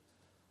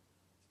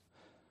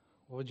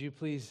Would you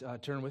please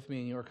turn with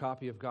me in your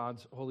copy of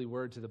God's holy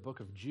word to the book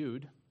of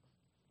Jude?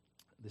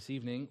 This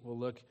evening, we'll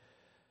look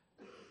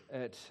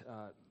at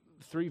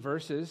 3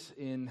 verses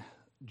in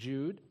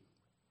Jude,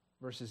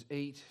 verses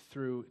 8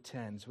 through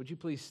 10. So would you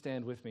please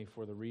stand with me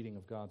for the reading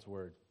of God's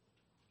word?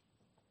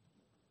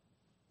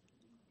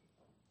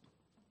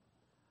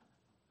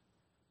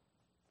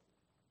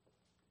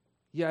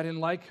 Yet in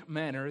like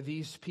manner,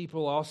 these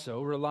people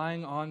also,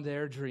 relying on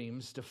their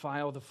dreams,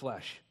 defile the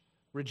flesh,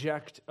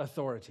 reject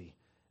authority,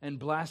 and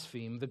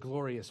blaspheme the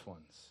glorious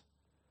ones.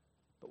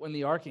 But when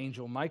the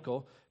archangel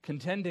Michael,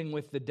 contending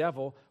with the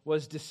devil,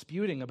 was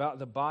disputing about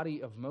the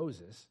body of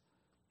Moses,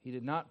 he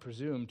did not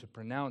presume to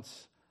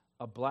pronounce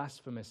a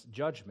blasphemous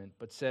judgment,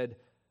 but said,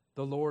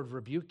 "The Lord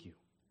rebuke you."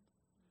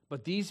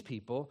 But these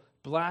people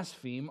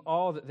blaspheme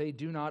all that they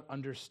do not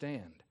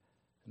understand,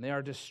 and they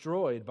are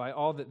destroyed by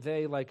all that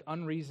they, like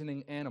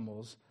unreasoning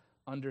animals,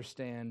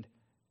 understand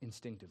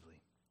instinctively.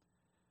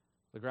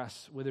 The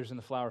grass withers and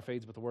the flower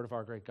fades, but the word of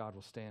our great God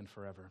will stand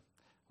forever.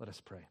 Let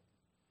us pray.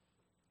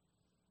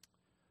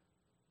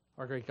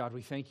 Our great God,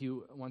 we thank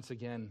you once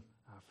again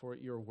for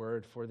your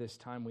word, for this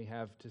time we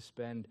have to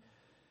spend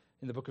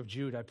in the book of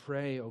Jude. I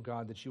pray, O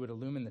God, that you would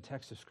illumine the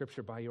text of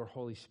Scripture by your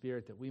Holy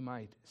Spirit, that we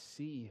might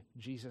see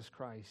Jesus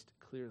Christ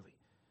clearly,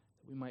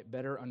 that we might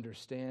better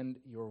understand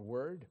your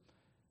word,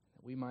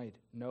 that we might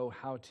know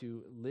how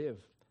to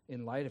live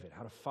in light of it,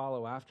 how to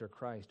follow after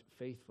Christ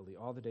faithfully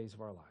all the days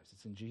of our lives.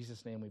 It's in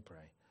Jesus' name we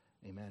pray.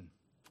 Amen.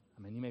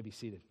 Amen. You may be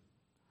seated.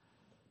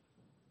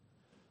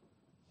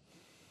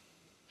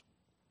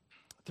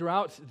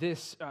 Throughout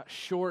this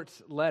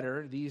short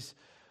letter, these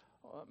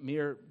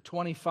mere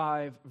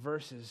 25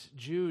 verses,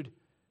 Jude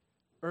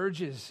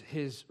urges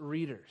his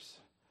readers,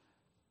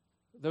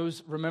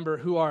 those, remember,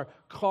 who are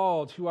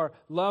called, who are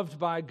loved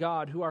by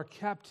God, who are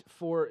kept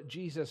for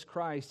Jesus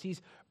Christ.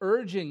 He's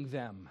urging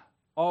them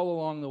all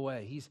along the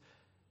way.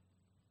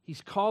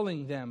 He's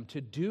calling them to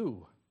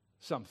do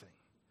something.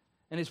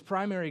 And his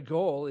primary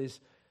goal is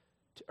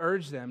to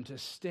urge them to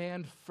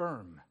stand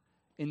firm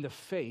in the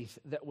faith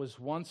that was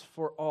once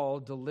for all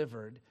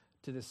delivered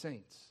to the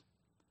saints.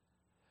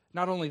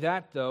 Not only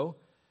that, though,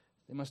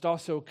 they must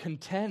also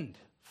contend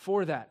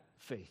for that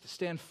faith.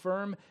 Stand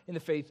firm in the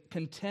faith,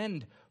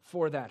 contend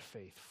for that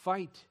faith,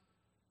 fight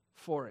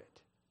for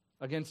it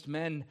against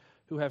men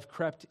who have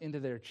crept into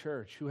their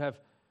church, who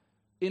have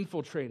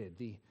infiltrated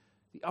the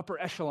upper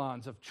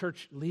echelons of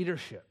church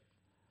leadership,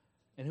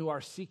 and who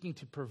are seeking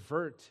to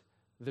pervert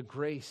the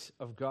grace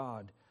of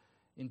God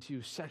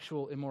into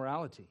sexual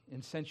immorality,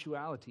 in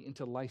sensuality,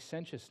 into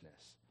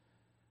licentiousness,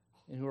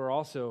 and who are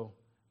also,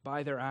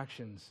 by their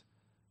actions,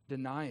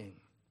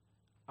 denying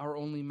our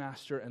only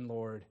Master and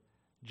Lord,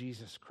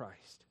 Jesus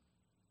Christ.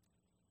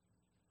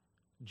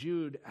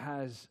 Jude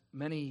has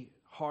many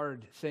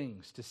hard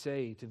things to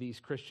say to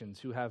these Christians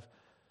who have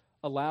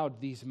allowed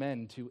these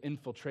men to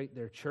infiltrate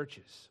their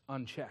churches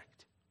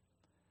unchecked.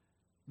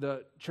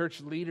 The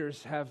church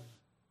leaders have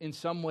in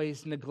some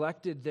ways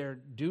neglected their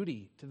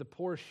duty to the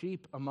poor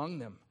sheep among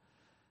them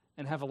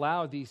and have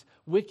allowed these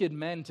wicked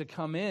men to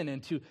come in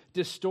and to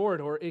distort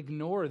or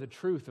ignore the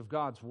truth of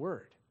God's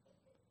word.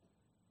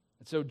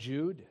 And so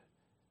Jude,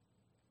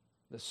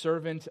 the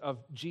servant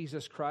of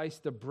Jesus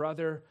Christ, the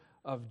brother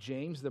of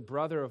James, the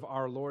brother of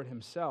our Lord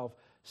himself,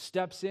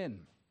 steps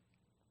in.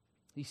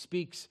 He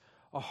speaks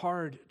a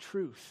hard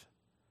truth.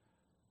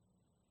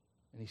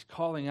 And he's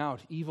calling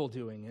out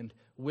evildoing and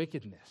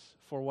wickedness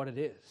for what it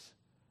is,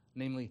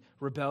 namely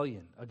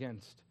rebellion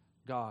against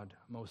God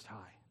Most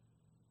High.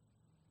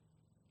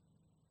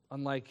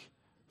 Unlike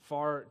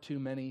far too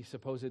many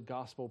supposed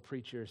gospel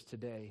preachers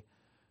today,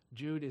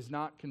 Jude is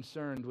not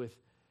concerned with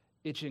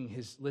itching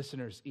his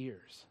listeners'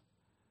 ears.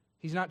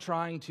 He's not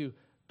trying to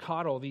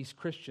coddle these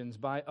Christians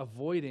by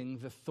avoiding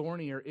the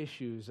thornier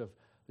issues of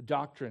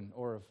doctrine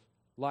or of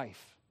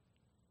life.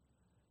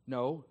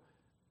 No,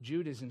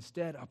 Jude is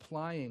instead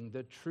applying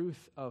the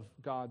truth of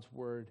God's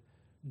word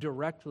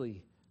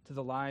directly to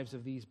the lives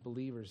of these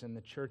believers and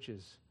the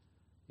churches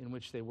in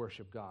which they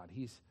worship God.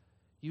 He's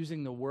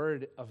using the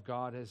word of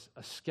God as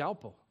a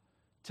scalpel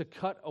to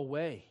cut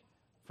away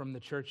from the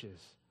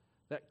churches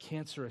that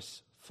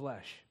cancerous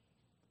flesh.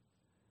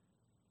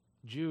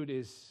 Jude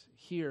is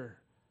here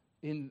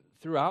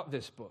throughout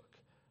this book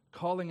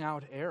calling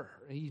out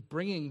error. He's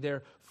bringing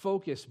their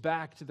focus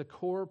back to the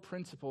core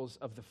principles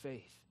of the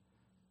faith.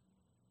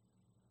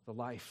 The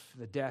life,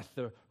 the death,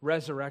 the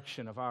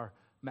resurrection of our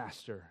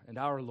Master and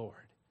our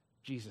Lord,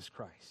 Jesus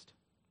Christ.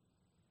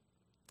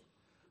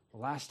 The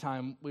last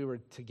time we were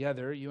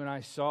together, you and I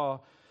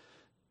saw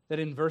that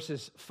in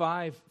verses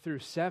 5 through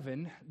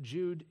 7,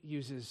 Jude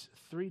uses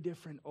 3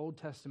 different Old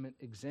Testament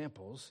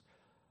examples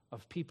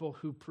of people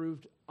who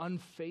proved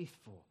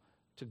unfaithful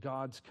to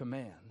God's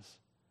commands.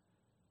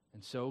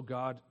 And so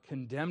God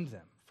condemned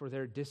them for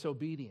their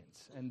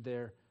disobedience and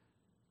their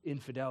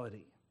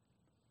infidelity.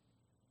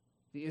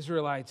 The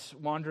Israelites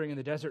wandering in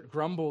the desert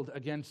grumbled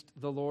against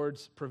the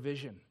Lord's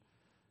provision.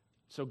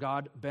 So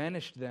God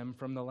banished them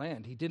from the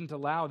land. He didn't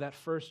allow that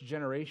first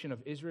generation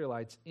of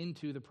Israelites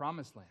into the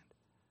promised land.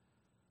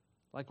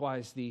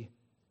 Likewise, the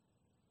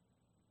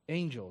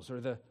angels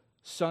or the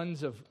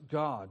sons of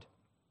God,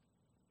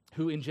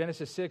 who in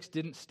Genesis 6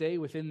 didn't stay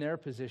within their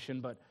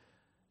position, but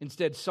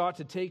instead sought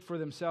to take for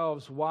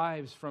themselves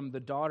wives from the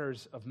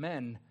daughters of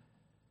men,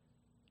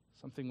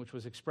 something which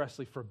was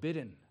expressly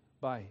forbidden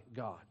by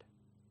God.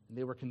 And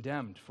they were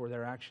condemned for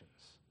their actions.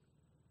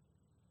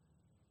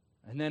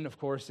 And then, of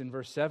course, in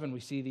verse 7,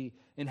 we see the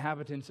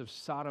inhabitants of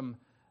Sodom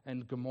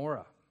and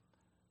Gomorrah,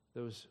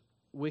 those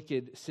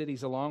wicked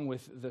cities along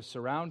with the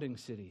surrounding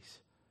cities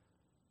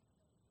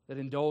that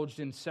indulged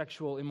in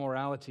sexual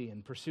immorality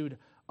and pursued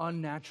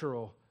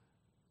unnatural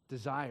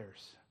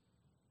desires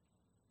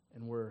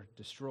and were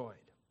destroyed.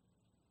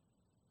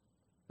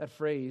 That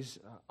phrase,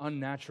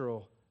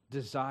 unnatural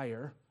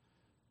desire,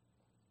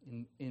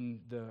 in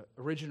the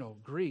original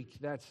Greek,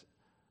 that's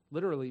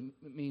literally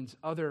means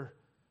other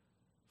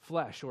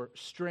flesh or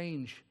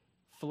strange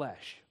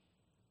flesh.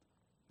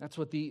 That's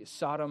what the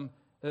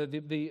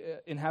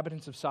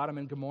inhabitants of Sodom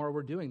and Gomorrah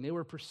were doing. They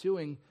were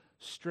pursuing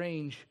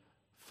strange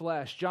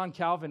flesh. John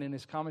Calvin, in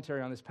his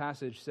commentary on this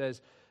passage,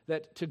 says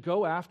that to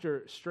go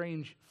after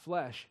strange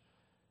flesh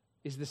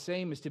is the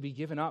same as to be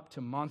given up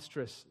to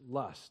monstrous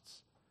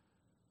lusts.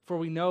 For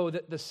we know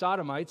that the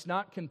Sodomites,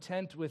 not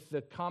content with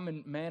the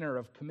common manner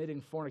of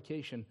committing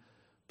fornication,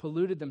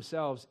 polluted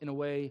themselves in a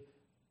way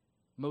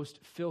most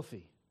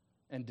filthy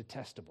and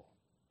detestable.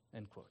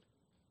 End quote.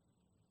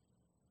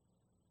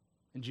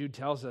 And Jude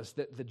tells us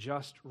that the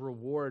just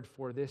reward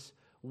for this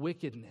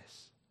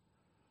wickedness,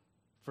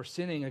 for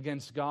sinning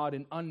against God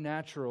in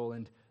unnatural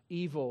and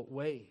evil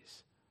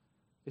ways,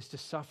 is to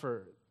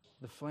suffer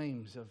the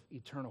flames of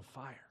eternal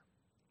fire.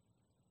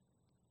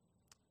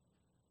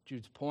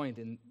 Jude's point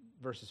in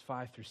verses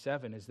 5 through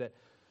 7 is that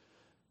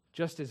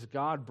just as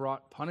God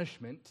brought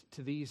punishment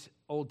to these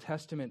Old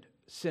Testament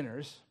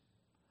sinners,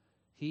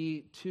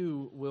 he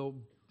too will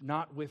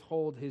not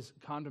withhold his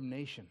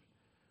condemnation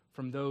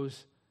from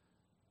those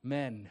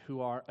men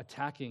who are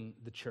attacking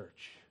the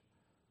church,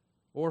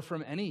 or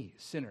from any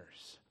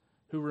sinners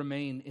who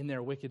remain in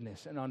their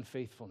wickedness and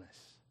unfaithfulness.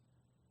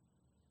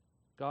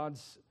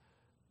 God's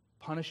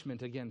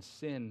punishment against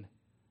sin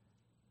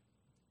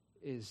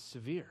is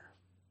severe,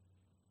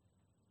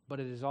 but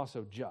it is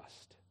also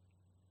just.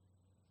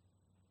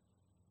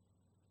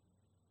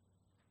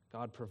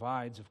 God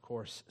provides, of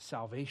course,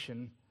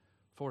 salvation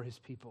for his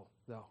people,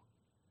 though.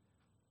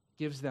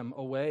 Gives them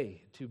a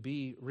way to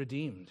be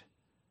redeemed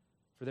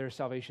for their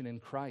salvation in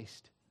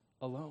Christ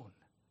alone.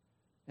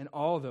 And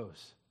all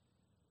those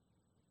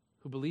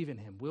who believe in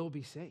him will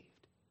be saved.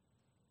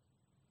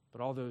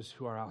 But all those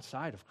who are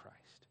outside of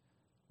Christ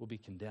will be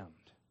condemned.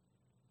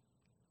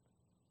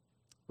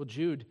 Well,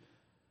 Jude,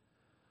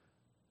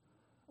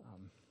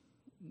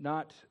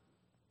 not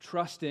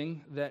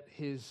trusting that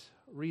his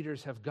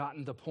readers have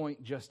gotten the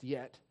point just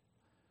yet,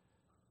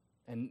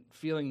 and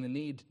feeling the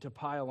need to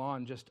pile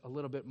on just a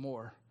little bit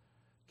more,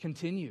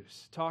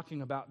 continues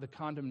talking about the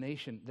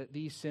condemnation that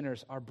these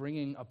sinners are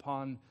bringing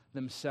upon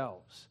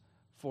themselves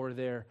for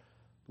their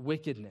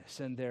wickedness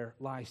and their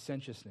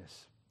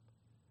licentiousness.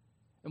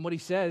 And what he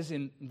says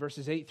in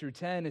verses 8 through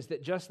 10 is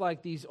that just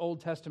like these Old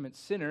Testament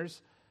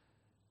sinners,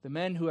 the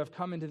men who have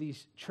come into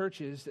these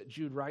churches that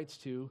Jude writes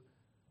to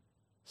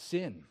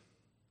sin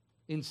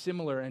in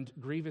similar and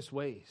grievous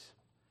ways.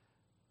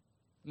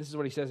 And this is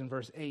what he says in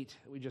verse 8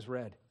 that we just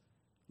read.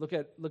 Look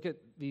at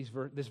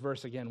this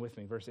verse again with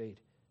me, verse 8.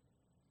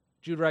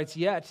 Jude writes,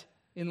 "Yet,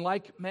 in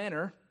like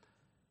manner,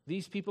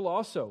 these people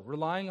also,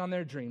 relying on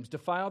their dreams,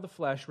 defile the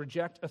flesh,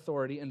 reject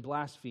authority, and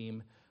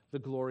blaspheme the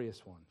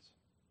glorious ones."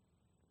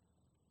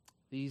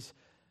 These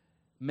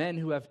men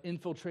who have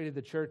infiltrated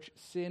the church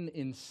sin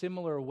in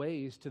similar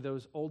ways to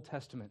those Old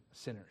Testament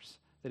sinners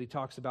that he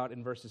talks about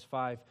in verses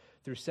 5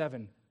 through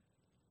 7.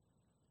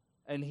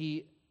 And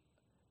he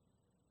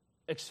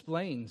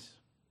explains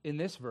in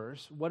this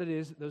verse what it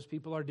is that those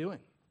people are doing.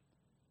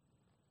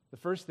 The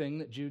first thing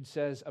that Jude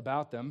says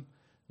about them,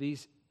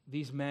 these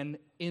men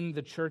in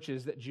the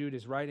churches that Jude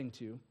is writing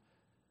to,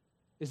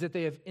 is that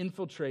they have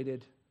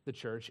infiltrated the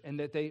church and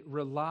that they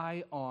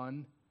rely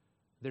on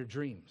their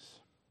dreams.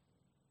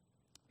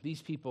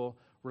 These people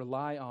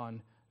rely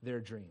on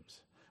their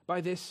dreams.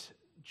 By this,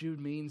 Jude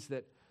means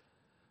that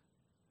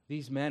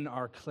these men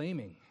are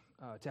claiming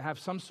to have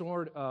some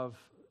sort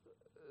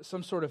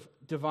of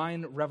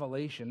divine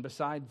revelation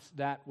besides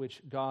that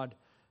which God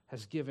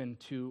has given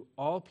to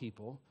all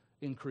people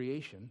in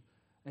creation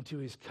and to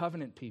his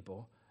covenant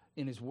people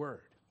in his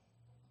word.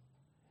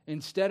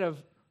 Instead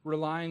of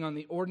relying on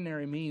the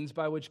ordinary means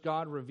by which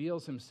God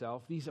reveals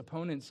himself, these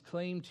opponents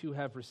claim to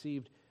have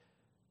received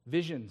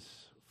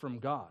visions from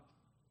God,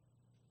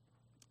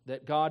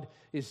 that God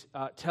is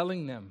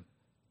telling them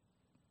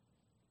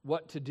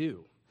what to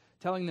do,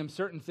 telling them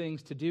certain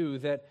things to do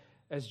that,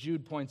 as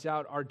Jude points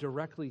out, are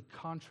directly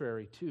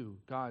contrary to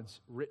God's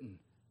written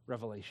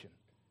revelation.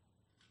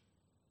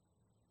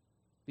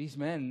 These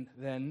men,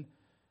 then,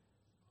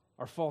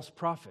 are false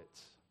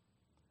prophets.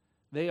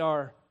 They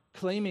are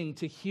claiming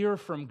to hear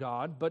from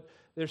God, but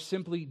they're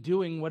simply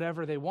doing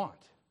whatever they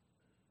want.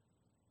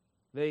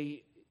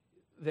 They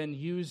then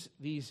use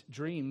these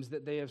dreams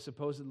that they have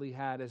supposedly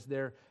had as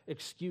their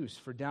excuse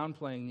for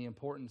downplaying the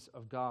importance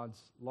of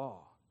God's law,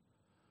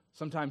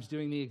 sometimes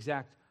doing the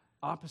exact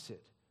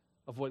opposite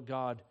of what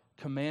God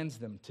commands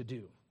them to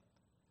do.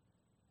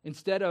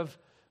 Instead of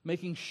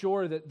making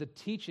sure that the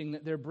teaching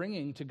that they're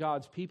bringing to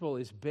God's people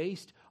is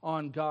based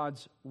on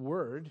God's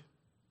word,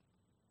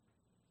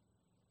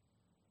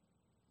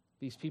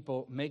 these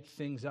people make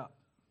things up.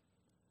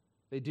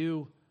 They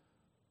do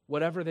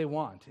whatever they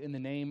want in the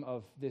name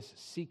of this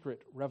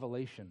secret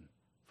revelation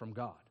from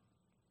God.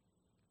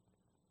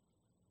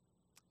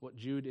 What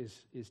Jude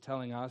is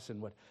telling us,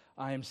 and what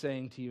I am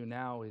saying to you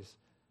now, is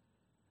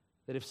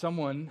that if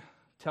someone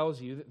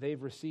tells you that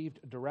they've received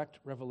a direct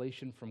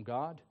revelation from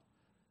God,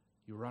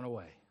 you run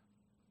away.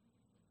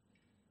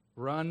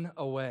 Run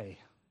away.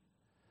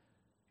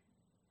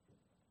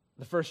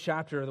 The first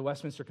chapter of the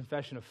Westminster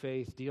Confession of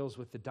Faith deals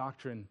with the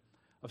doctrine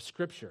of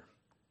Scripture.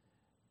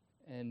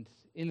 And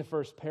in the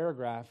first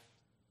paragraph,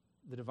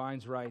 the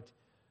divines write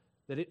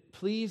that it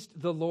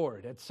pleased the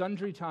Lord at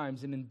sundry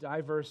times and in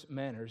diverse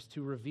manners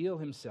to reveal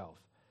himself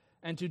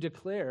and to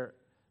declare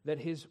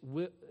his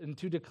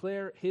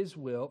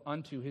will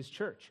unto his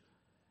church,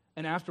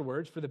 and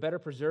afterwards for the better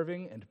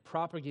preserving and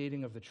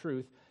propagating of the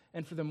truth,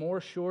 and for the more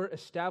sure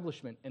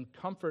establishment and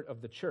comfort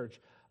of the church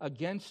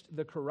against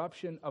the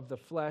corruption of the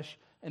flesh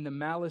and the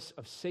malice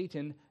of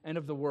Satan and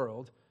of the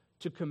world,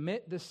 to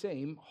commit the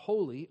same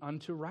wholly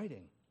unto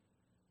writing,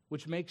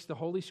 which makes the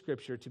Holy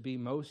Scripture to be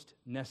most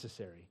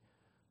necessary,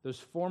 those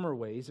former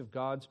ways of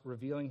God's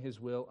revealing his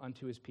will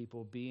unto his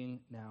people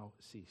being now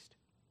ceased.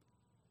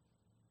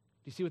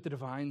 Do you see what the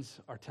divines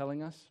are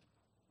telling us?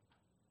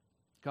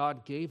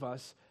 God gave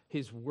us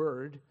his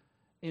word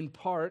in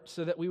part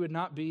so that we would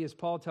not be, as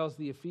Paul tells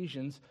the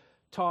Ephesians,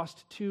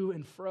 tossed to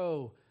and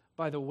fro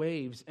by the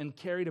waves and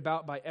carried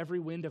about by every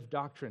wind of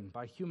doctrine,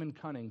 by human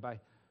cunning, by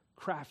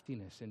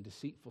craftiness and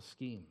deceitful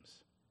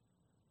schemes.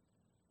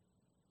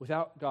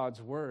 Without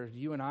God's word,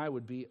 you and I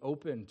would be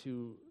open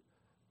to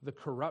the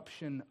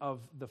corruption of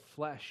the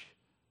flesh,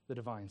 the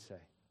divines say.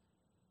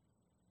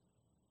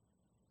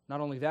 Not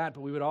only that,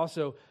 but we would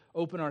also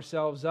open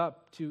ourselves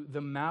up to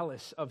the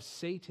malice of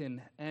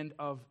Satan and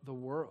of the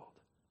world.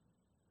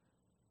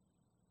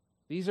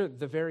 These are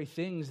the very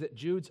things that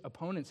Jude's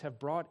opponents have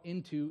brought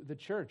into the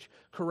church.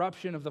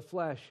 Corruption of the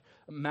flesh,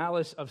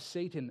 malice of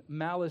Satan,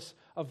 malice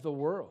of the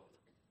world.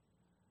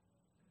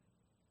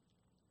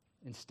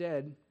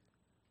 Instead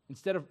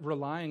of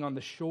relying on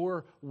the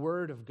sure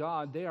word of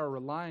God, they are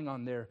relying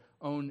on their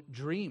own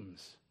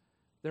dreams,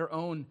 their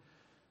own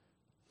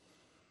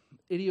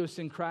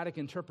idiosyncratic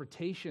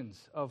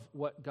interpretations of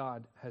what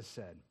God has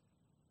said,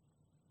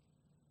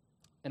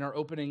 and are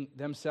opening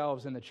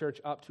themselves and the church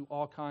up to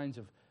all kinds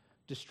of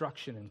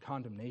destruction and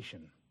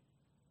condemnation.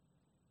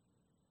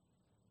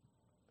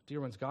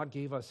 Dear ones, God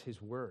gave us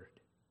his word,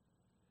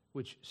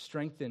 which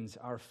strengthens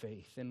our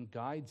faith and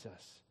guides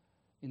us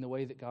in the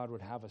way that God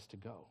would have us to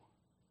go.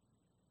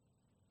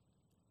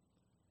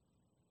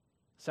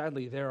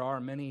 Sadly, there are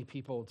many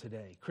people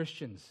today,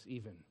 Christians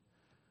even,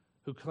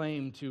 who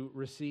claim to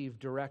receive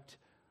direct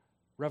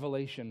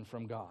revelation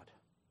from God.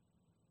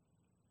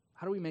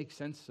 How do we make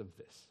sense of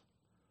this?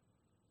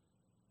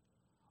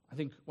 I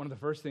think one of the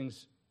first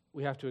things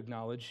we have to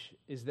acknowledge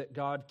is that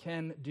God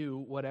can do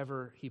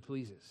whatever he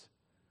pleases.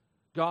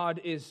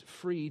 God is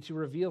free to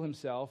reveal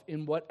himself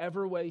in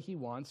whatever way he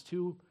wants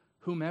to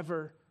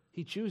whomever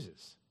he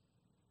chooses.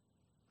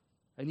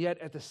 And yet,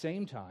 at the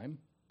same time,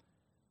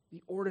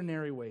 the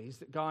ordinary ways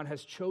that God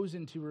has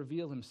chosen to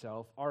reveal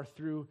himself are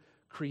through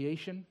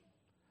creation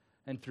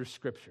and through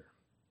Scripture.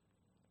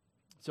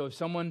 So if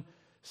someone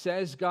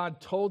says God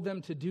told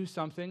them to do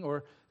something,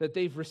 or that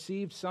they've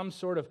received some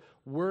sort of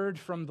word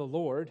from the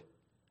Lord,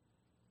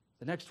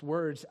 the next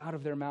words out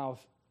of their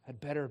mouth had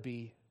better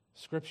be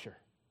Scripture.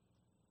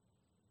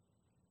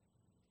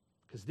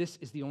 Because this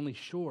is the only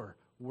sure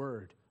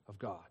word of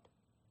God.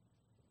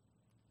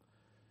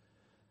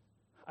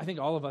 I think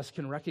all of us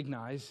can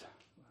recognize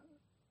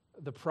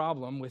the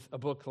problem with a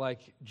book like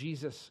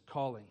Jesus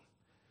Calling,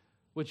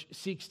 which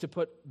seeks to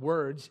put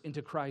words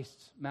into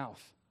Christ's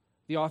mouth.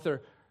 The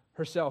author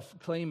herself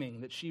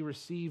claiming that she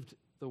received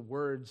the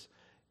words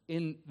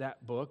in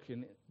that book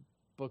and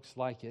books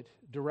like it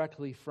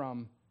directly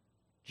from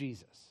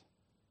Jesus.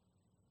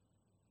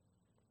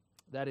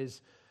 That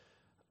is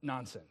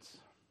nonsense,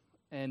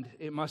 and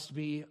it must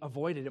be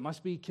avoided. It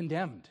must be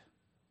condemned,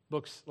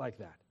 books like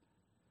that.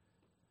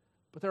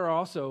 But there are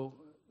also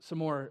some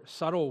more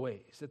subtle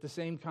ways that the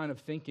same kind of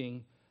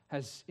thinking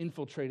has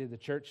infiltrated the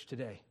church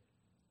today.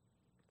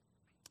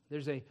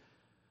 There's a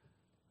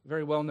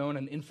very well-known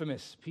and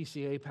infamous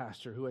PCA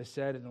pastor who has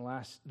said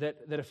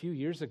that a few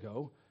years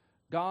ago,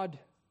 God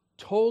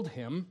told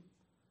him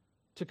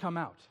to come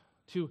out,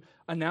 to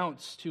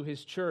announce to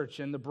his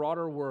church and the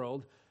broader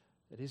world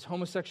that his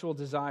homosexual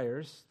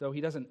desires, though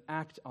he doesn't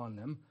act on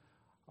them,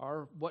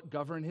 are what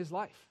govern his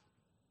life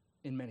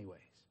in many ways.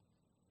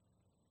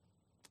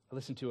 I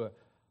listened to a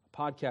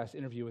podcast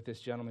interview with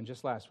this gentleman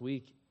just last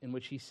week in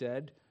which he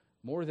said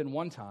more than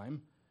one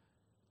time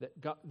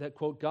that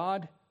quote,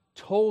 God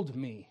told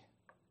me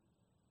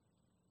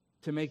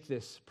to make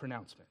this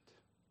pronouncement,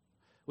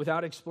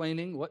 without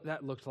explaining what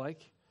that looked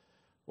like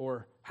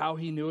or how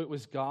he knew it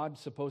was God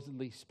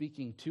supposedly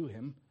speaking to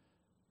him,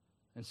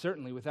 and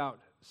certainly without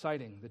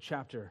citing the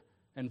chapter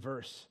and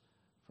verse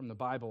from the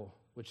Bible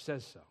which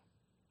says so.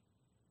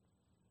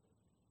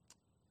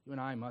 You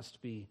and I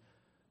must be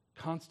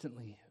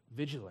constantly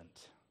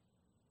vigilant.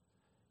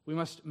 We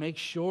must make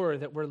sure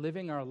that we're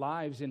living our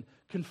lives in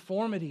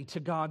conformity to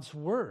God's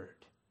Word.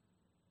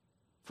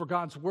 For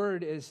God's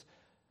Word is,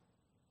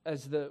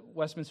 as the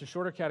Westminster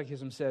Shorter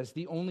Catechism says,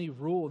 the only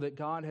rule that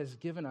God has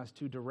given us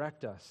to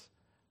direct us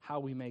how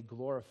we may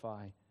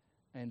glorify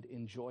and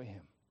enjoy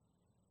Him,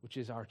 which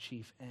is our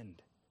chief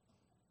end.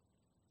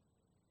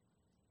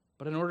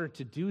 But in order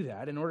to do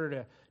that, in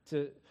order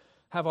to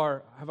have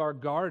our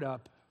guard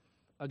up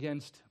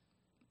against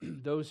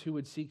those who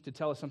would seek to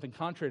tell us something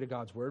contrary to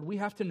God's Word, we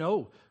have to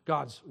know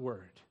God's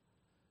Word.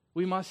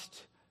 We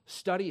must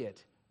study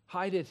it,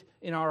 hide it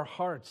in our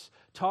hearts,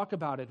 talk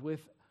about it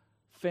with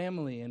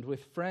family and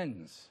with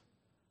friends.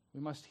 We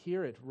must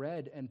hear it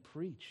read and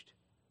preached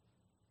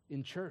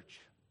in church.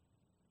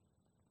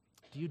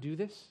 Do you do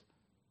this,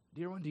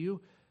 dear one? Do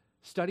you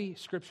study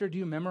Scripture? Do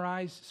you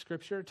memorize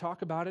Scripture?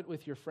 Talk about it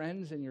with your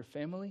friends and your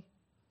family?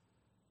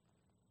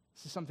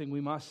 This is something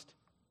we must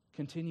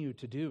continue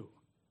to do,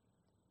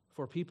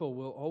 for people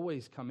will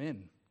always come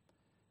in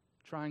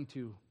trying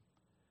to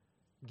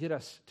get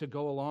us to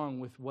go along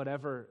with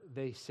whatever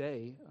they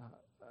say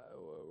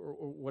or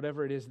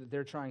whatever it is that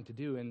they're trying to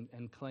do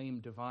and claim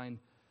divine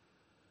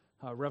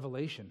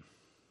revelation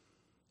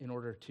in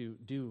order to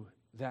do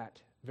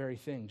that very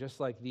thing, just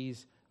like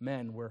these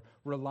men were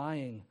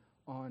relying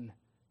on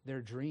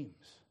their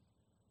dreams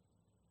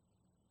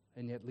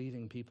and yet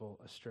leading people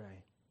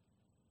astray.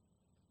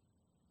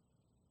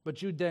 But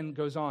Jude then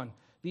goes on.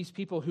 These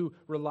people who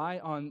rely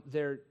on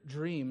their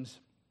dreams,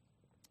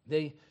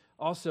 they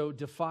also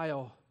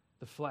defile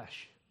the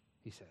flesh,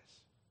 he says.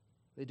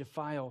 They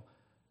defile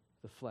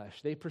the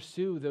flesh. They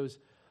pursue those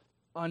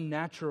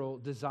unnatural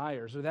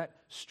desires or that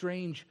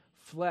strange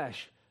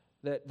flesh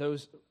that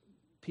those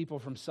people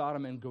from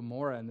Sodom and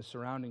Gomorrah and the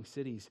surrounding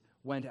cities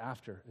went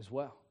after as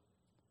well.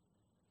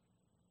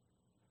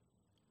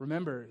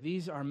 Remember,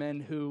 these are men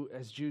who,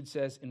 as Jude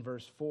says in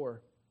verse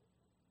 4,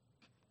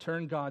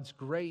 turn God's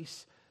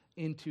grace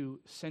into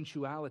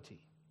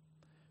sensuality,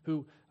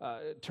 who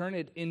turn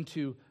it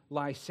into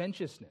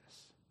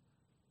licentiousness,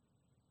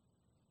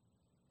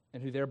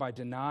 and who thereby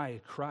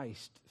deny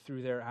Christ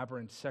through their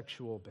aberrant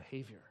sexual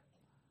behavior.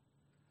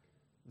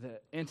 The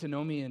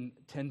antinomian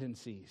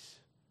tendencies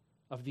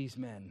of these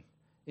men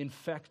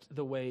infect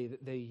the way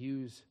that they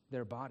use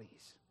their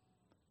bodies.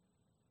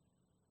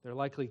 They're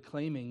likely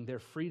claiming their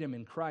freedom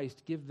in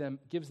Christ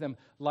gives them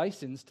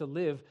license to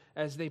live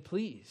as they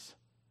please.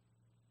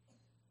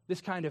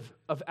 This kind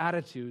of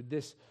attitude,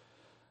 this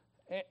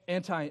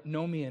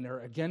antinomian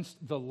or against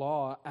the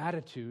law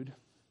attitude,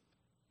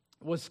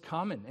 was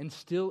common and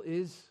still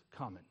is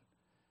common.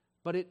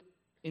 But it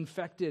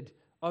infected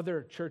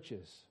other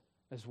churches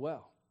as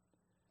well.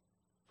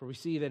 For we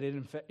see that it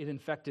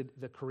infected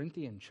the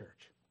Corinthian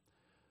church.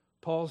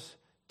 Paul's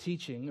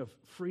teaching of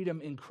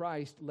freedom in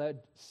Christ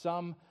led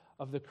some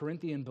of the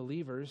Corinthian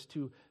believers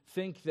to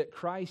think that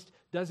Christ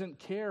doesn't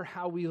care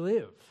how we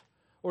live,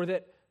 or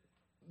that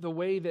the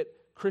way that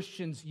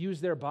Christians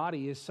use their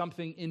body is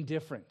something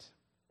indifferent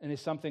and is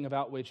something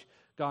about which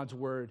God's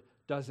Word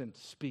doesn't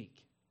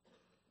speak.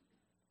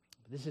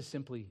 But this is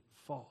simply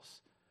false,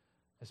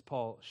 as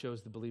Paul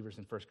shows the believers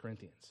in 1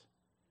 Corinthians.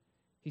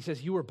 He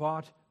says, you were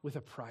bought with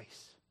a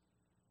price,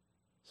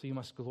 so you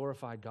must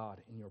glorify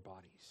God in your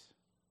bodies.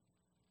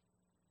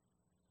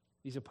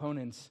 These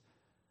opponents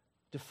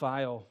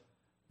defile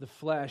the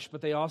flesh,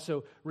 but they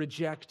also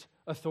reject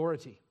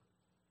authority.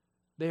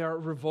 They are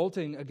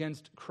revolting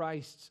against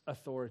Christ's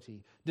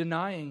authority,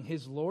 denying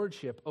his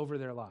lordship over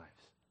their lives.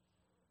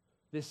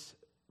 This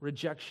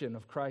rejection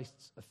of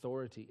Christ's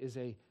authority is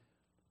a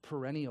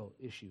perennial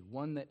issue,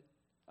 one that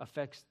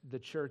affects the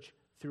church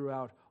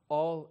throughout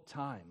all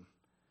time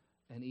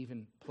and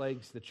even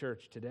plagues the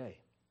church today.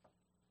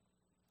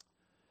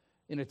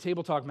 In a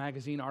Table Talk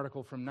magazine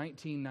article from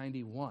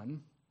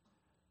 1991,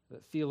 the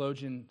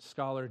theologian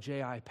scholar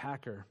J.I.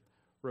 Packer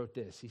wrote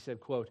this. He said,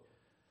 quote,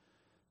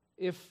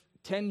 "If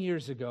 10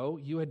 years ago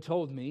you had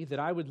told me that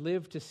I would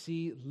live to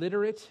see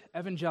literate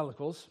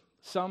evangelicals,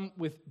 some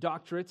with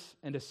doctorates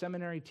and a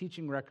seminary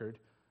teaching record,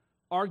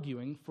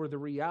 arguing for the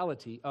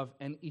reality of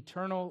an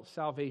eternal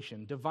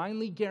salvation,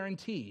 divinely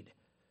guaranteed,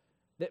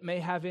 that may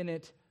have in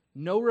it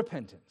no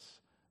repentance,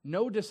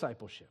 no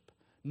discipleship,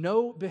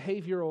 no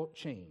behavioral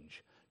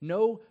change,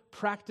 no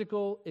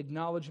practical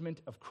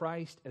acknowledgement of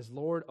Christ as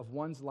Lord of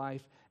one's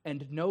life,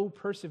 and no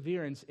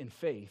perseverance in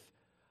faith,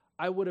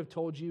 I would have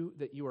told you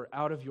that you are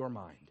out of your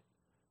mind.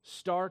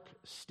 Stark,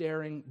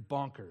 staring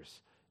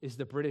bonkers is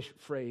the British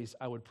phrase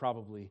I would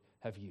probably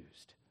have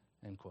used."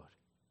 End quote.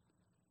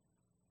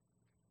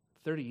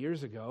 30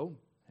 years ago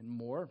and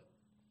more,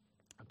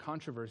 a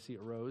controversy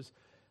arose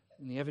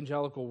in the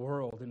evangelical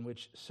world in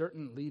which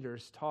certain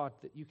leaders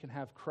taught that you can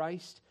have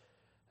Christ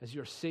as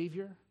your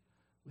Savior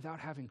without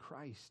having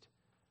Christ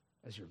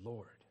as your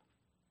Lord.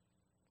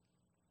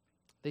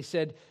 They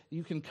said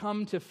you can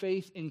come to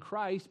faith in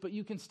Christ, but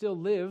you can still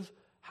live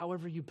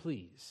however you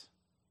please.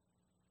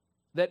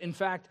 That, in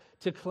fact,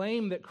 to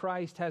claim that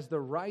Christ has the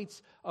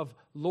rights of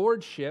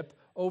lordship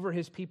over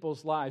his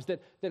people's lives,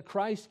 that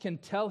Christ can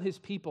tell his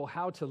people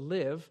how to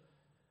live,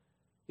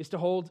 is to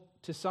hold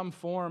to some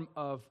form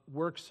of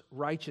works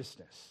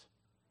righteousness,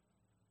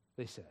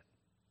 they said.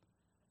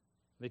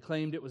 They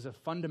claimed it was a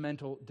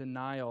fundamental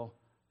denial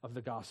of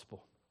the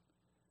gospel.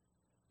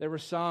 There were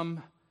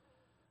some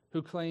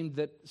who claimed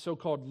that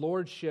so-called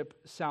lordship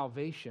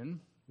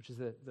salvation, which is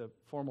the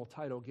formal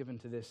title given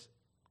to this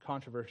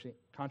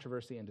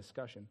controversy and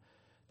discussion,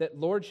 that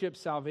lordship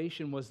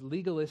salvation was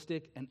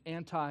legalistic and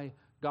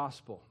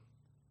anti-gospel.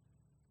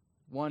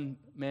 One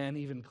man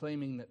even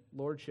claiming that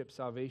lordship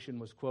salvation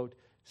was, quote,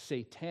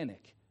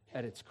 satanic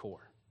at its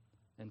core,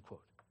 end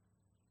quote.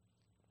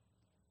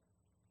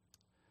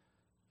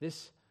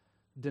 This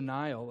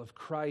denial of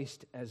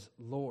Christ as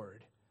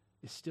Lord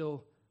is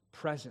still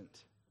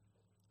present,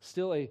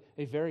 still a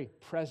very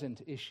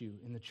present issue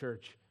in the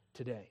church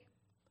today.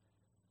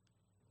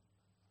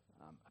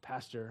 A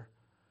pastor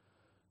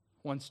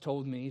once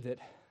told me that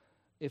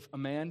if a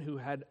man who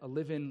had a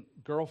live-in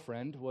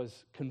girlfriend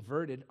was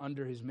converted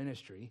under his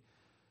ministry,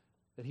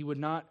 that he would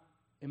not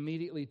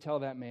immediately tell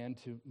that man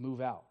to move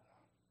out.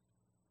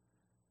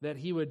 That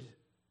he would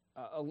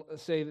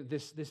say that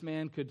this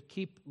man could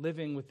keep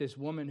living with this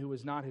woman who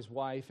was not his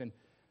wife and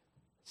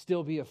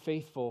still be a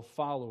faithful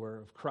follower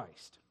of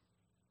Christ.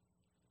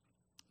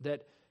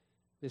 That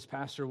this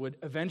pastor would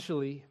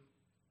eventually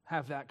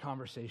have that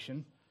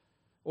conversation,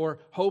 or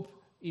hope,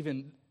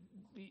 even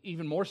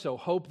more so,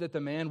 hope that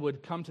the man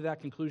would come to that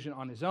conclusion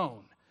on his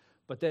own,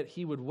 but that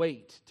he would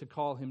wait to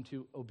call him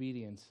to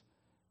obedience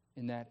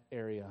in that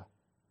area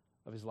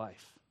of his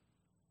life.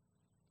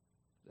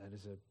 That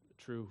is a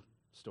true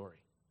story.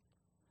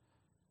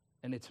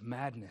 And it's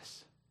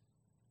madness.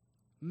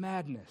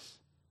 Madness.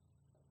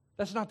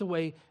 That's not the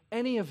way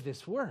any of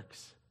this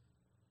works.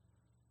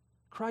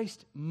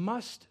 Christ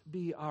must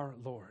be our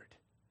Lord.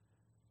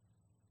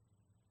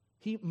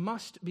 He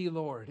must be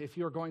Lord if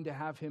you're going to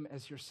have him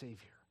as your Savior.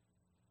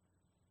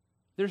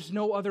 There's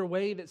no other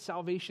way that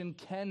salvation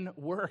can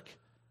work.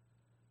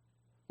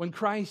 When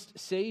Christ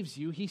saves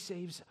you, he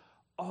saves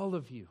all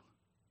of you,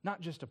 not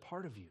just a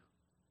part of you.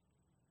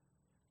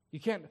 You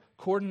can't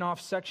cordon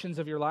off sections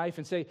of your life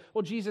and say,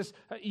 well, Jesus,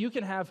 you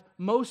can have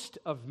most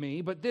of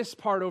me, but this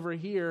part over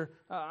here,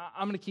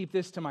 I'm going to keep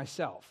this to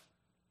myself.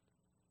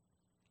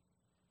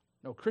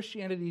 No,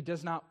 Christianity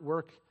does not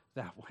work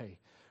that way.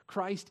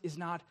 Christ is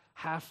not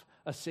half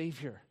a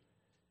Savior.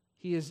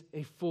 He is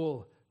a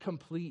full,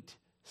 complete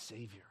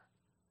Savior.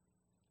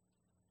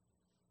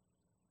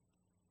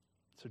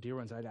 So, dear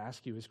ones, I'd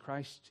ask you, is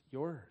Christ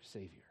your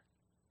Savior?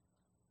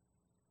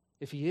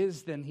 If he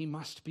is, then he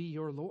must be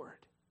your Lord.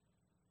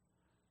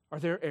 Are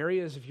there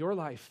areas of your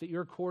life that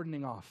you're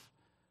cordoning off,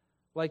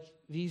 like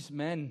these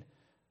men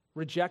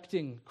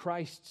rejecting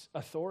Christ's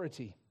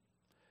authority,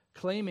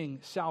 claiming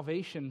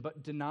salvation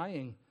but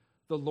denying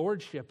the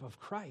lordship of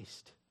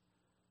Christ?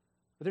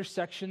 Are there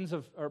sections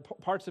of or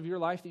parts of your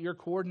life that you're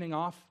cordoning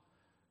off,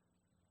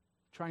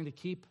 trying to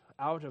keep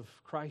out of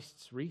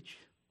Christ's reach?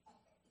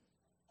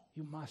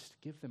 You must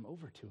give them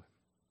over to him.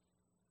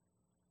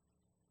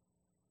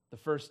 The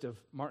first of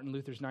Martin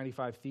Luther's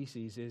 95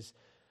 Theses is,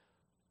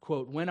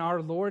 quote, when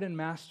our Lord and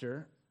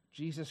Master,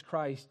 Jesus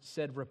Christ,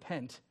 said,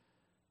 repent,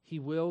 he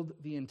willed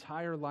the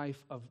entire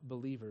life of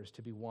believers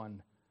to be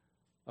one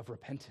of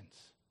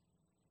repentance.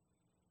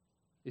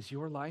 Is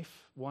your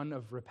life one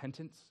of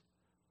repentance?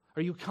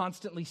 Are you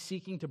constantly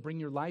seeking to bring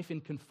your life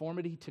in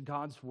conformity to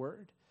God's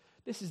word?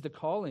 This is the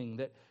calling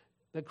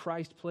that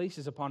Christ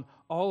places upon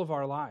all of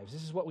our lives.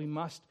 This is what we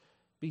must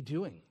be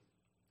doing,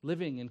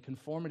 living in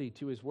conformity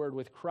to his word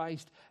with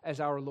Christ as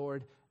our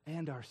Lord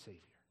and our Savior.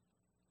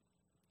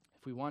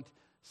 If we want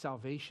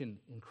salvation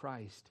in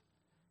Christ,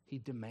 he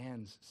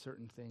demands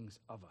certain things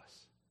of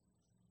us.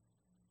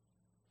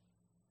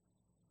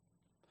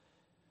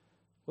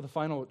 Well, the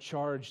final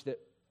charge that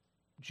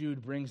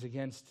Jude brings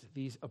against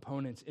these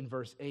opponents in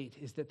verse 8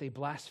 is that they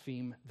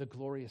blaspheme the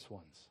glorious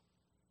ones.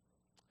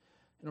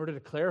 In order to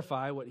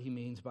clarify what he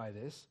means by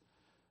this,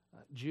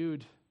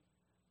 Jude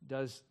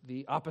does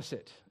the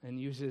opposite and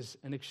uses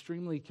an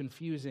extremely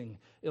confusing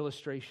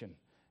illustration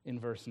in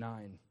verse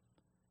 9.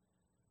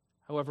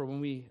 However, when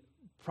we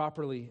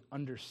properly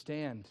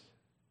understand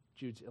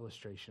Jude's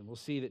illustration, we'll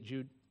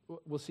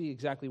see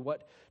exactly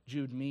what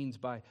Jude means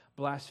by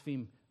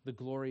blaspheme the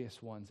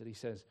glorious ones, that he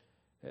says,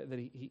 that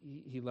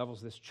he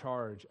levels this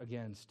charge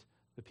against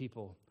the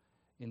people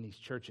in these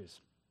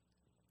churches.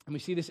 And we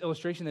see this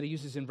illustration that he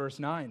uses in verse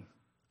 9.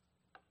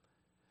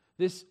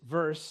 This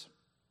verse,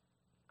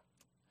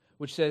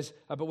 which says,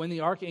 but when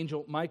the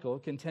archangel Michael,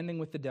 contending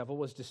with the devil,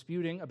 was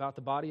disputing about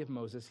the body of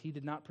Moses, he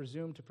did not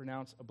presume to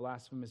pronounce a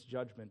blasphemous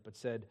judgment, but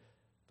said,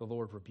 the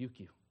Lord rebuke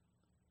you.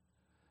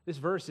 This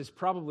verse is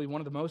probably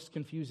one of the most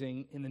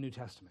confusing in the New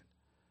Testament.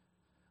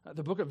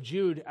 The book of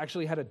Jude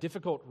actually had a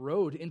difficult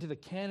road into the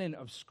canon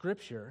of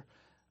Scripture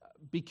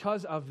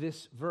because of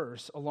this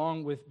verse,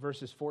 along with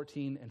verses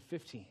 14 and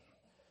 15.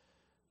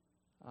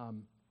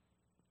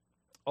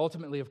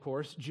 Ultimately, of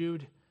course,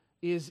 Jude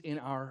is in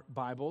our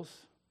Bibles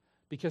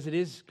because it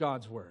is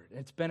God's word.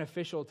 It's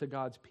beneficial to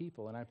God's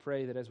people, and I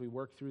pray that as we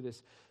work through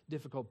this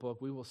difficult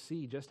book, we will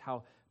see just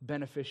how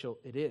beneficial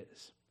it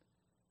is.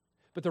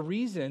 But the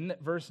reason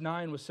that verse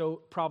 9 was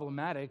so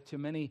problematic to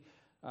many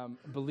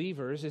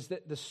believers is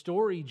that the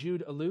story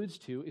Jude alludes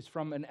to is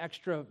from an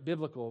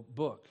extra-biblical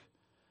book,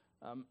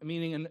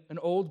 meaning an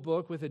old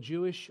book with a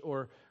Jewish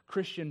or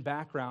Christian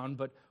background,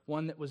 but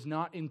one that was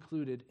not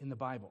included in the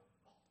Bible.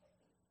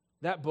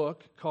 That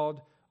book,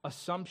 called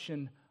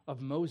Assumption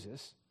of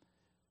Moses,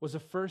 was a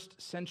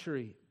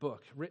first-century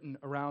book written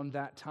around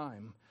that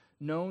time,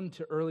 known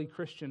to early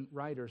Christian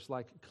writers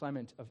like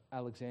Clement of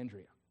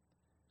Alexandria.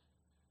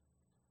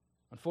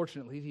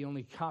 Unfortunately, the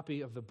only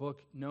copy of the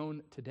book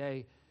known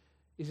today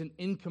is an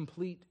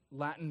incomplete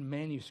Latin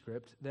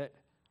manuscript that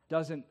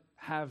doesn't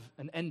have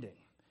an ending,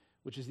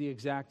 which is the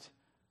exact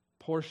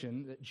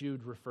portion that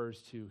Jude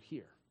refers to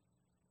here.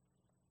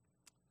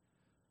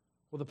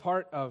 Well, the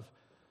part of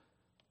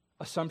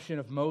Assumption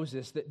of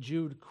Moses that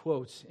Jude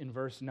quotes in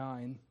verse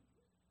 9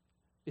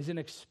 is an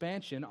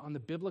expansion on the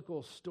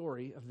biblical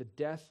story of the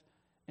death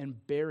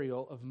and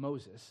burial of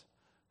Moses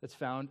that's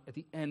found at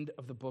the end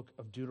of the book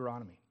of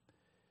Deuteronomy.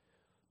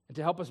 And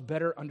to help us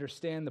better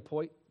understand the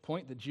point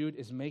that Jude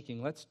is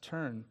making, let's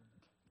turn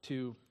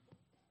to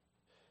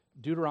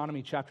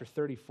Deuteronomy chapter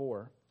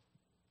 34,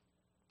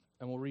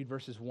 and we'll read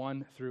verses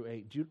 1 through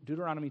 8.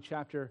 Deuteronomy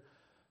chapter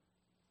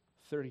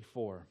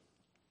 34.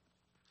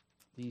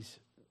 These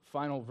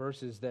final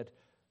verses that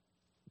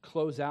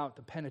close out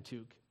the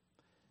Pentateuch.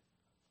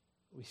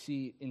 We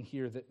see in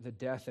here the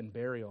death and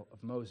burial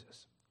of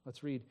Moses.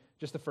 Let's read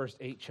just the first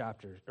 8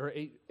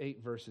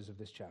 verses of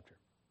this chapter.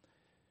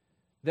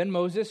 Then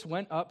Moses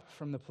went up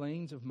from the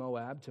plains of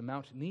Moab to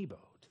Mount Nebo,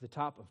 to the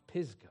top of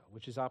Pisgah,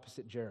 which is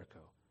opposite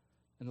Jericho.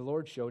 And the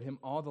Lord showed him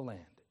all the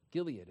land,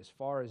 Gilead as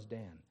far as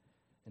Dan,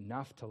 and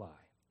Naphtali,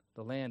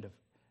 the land of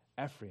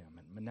Ephraim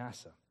and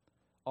Manasseh,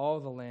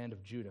 all the land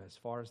of Judah as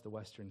far as the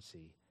western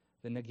sea,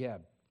 the Negeb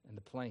and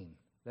the plain,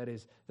 that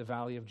is, the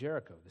valley of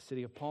Jericho, the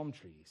city of palm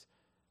trees,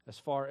 as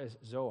far as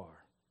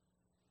Zoar.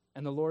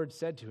 And the Lord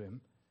said to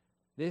him,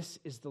 "This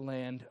is the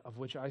land of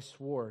which I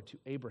swore to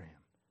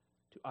Abraham,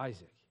 to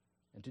Isaac,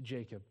 and to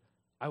Jacob.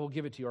 I will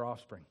give it to your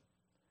offspring.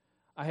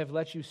 I have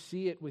let you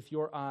see it with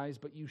your eyes,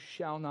 but you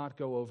shall not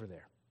go over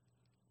there."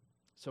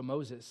 So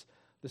Moses,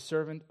 the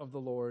servant of the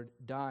Lord,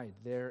 died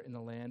there in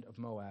the land of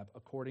Moab,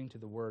 according to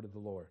the word of the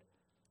Lord.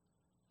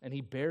 And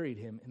he buried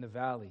him in the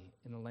valley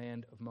in the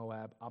land of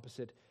Moab,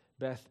 opposite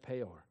Beth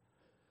Peor.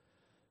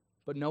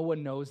 But no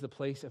one knows the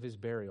place of his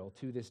burial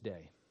to this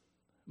day.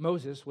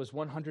 Moses was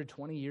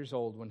 120 years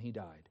old when he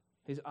died.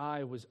 His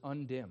eye was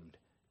undimmed,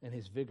 and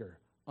his vigor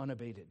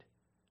unabated.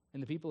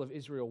 And the people of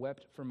Israel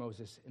wept for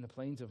Moses in the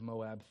plains of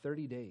Moab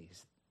 30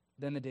 days.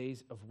 Then the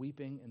days of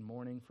weeping and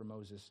mourning for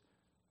Moses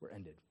were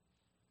ended.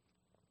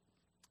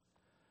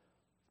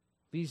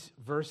 These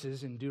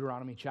verses in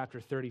Deuteronomy chapter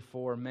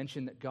 34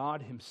 mention that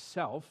God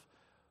himself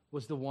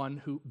was the one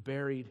who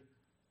buried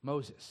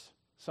Moses.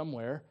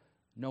 Somewhere,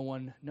 no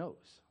one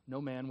knows.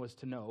 No man was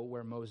to know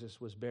where Moses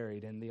was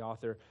buried. And the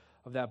author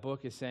of that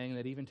book is saying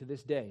that even to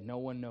this day, no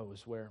one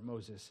knows where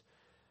Moses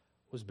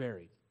was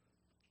buried.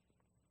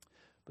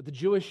 But the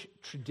Jewish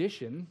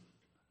tradition,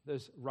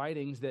 those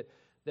writings that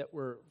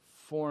were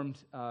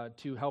formed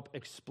to help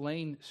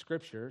explain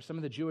Scripture, some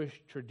of the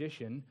Jewish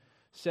tradition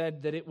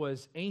said that it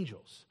was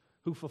angels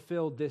who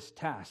fulfilled this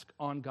task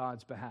on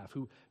God's behalf,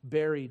 who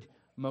buried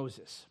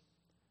Moses.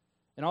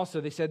 And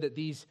also they said that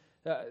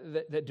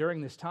that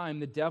during this time,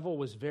 the devil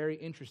was very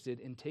interested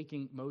in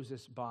taking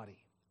Moses' body,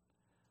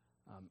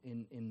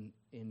 in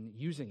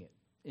using it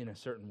in a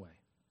certain way.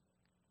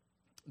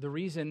 The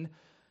reason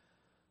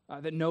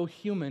that no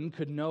human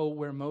could know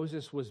where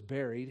Moses was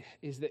buried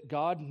is that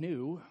God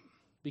knew,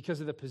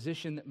 because of the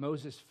position that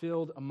Moses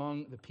filled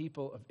among the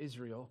people of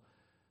Israel,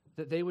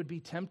 that they would be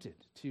tempted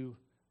to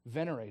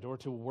venerate or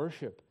to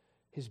worship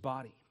his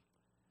body.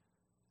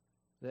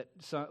 That,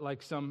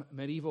 like some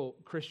medieval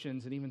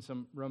Christians and even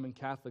some Roman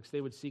Catholics, they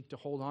would seek to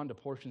hold on to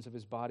portions of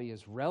his body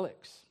as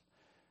relics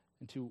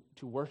and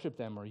to worship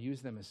them or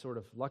use them as sort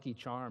of lucky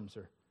charms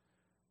or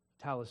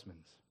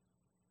talismans.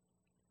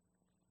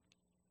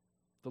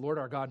 The Lord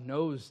our God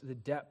knows the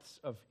depths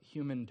of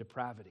human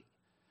depravity,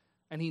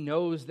 and he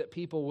knows that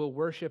people will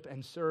worship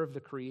and serve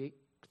the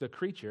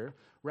creature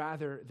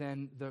rather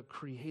than the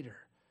Creator,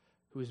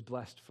 who is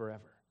blessed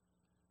forever.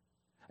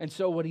 And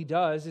so what he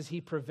does is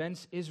he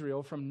prevents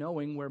Israel from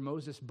knowing where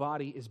Moses'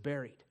 body is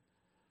buried.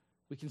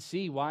 We can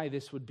see why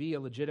this would be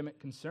a legitimate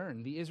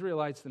concern. The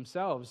Israelites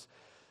themselves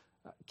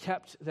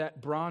kept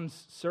that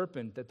bronze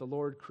serpent that the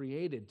Lord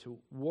created to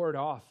ward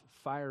off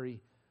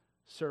fiery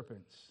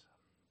serpents.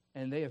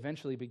 And they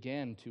eventually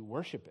began to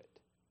worship it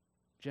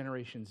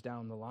generations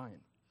down the line.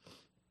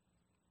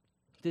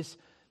 This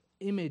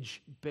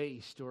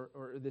image-based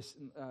or this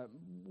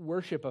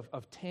worship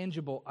of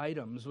tangible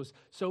items was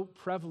so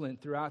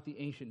prevalent throughout the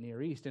ancient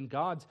Near East, and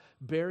God's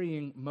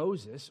burying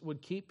Moses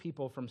would keep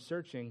people from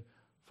searching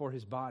for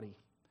his body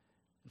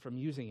and from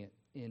using it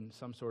in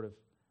some sort of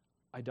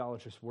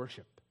idolatrous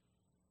worship.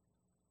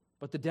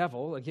 But the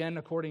devil, again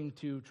according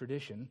to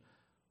tradition,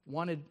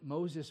 wanted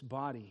Moses'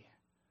 body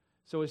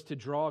so as to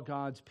draw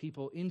God's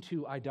people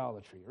into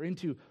idolatry or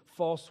into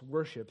false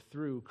worship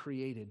through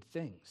created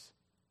things.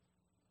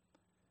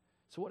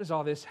 So what does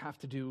all this have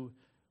to do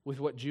with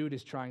what Jude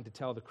is trying to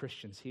tell the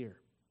Christians here?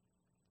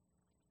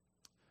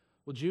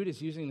 Well, Jude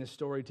is using this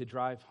story to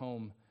drive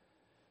home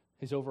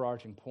his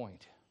overarching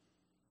point,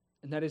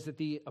 and that is that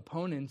the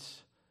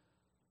opponents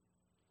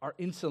are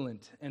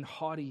insolent and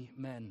haughty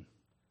men.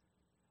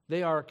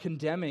 They are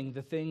condemning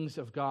the things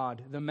of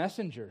God, the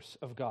messengers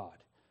of God,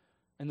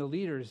 and the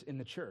leaders in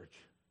the church.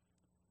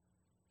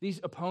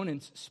 These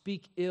opponents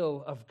speak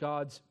ill of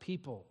God's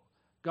people,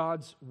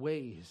 God's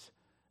ways,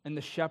 and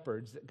the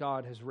shepherds that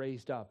God has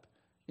raised up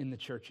in the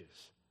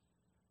churches.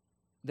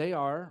 They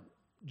are,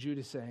 Jude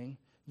is saying,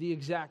 the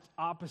exact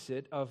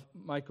opposite of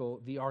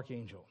Michael the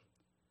archangel.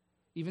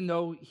 Even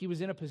though he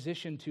was in a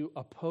position to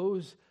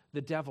oppose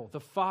the devil, the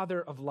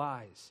father of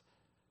lies,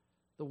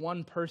 the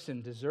one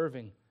person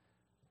deserving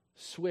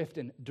swift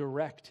and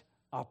direct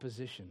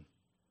opposition,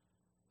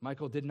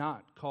 Michael did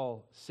not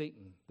call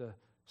Satan the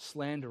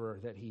slanderer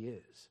that he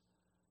is,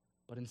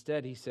 but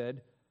instead he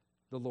said,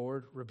 "The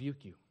Lord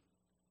rebuke you,"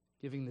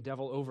 giving the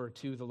devil over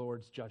to the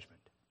Lord's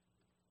judgment.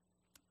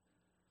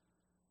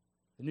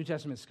 The New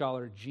Testament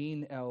scholar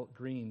Gene L.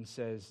 Green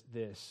says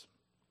this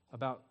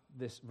about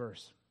this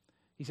verse.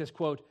 He says,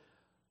 quote,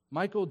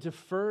 "Michael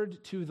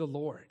deferred to the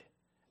Lord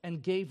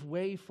and gave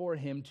way for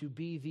him to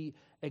be the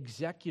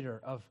executor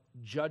of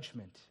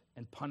judgment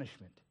and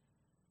punishment.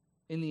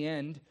 In the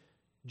end,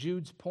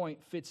 Jude's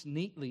point fits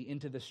neatly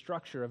into the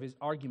structure of his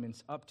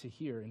arguments up to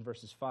here in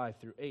verses 5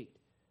 through 8.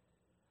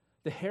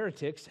 The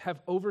heretics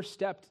have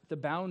overstepped the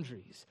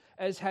boundaries,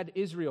 as had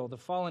Israel, the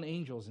fallen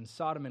angels in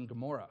Sodom and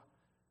Gomorrah.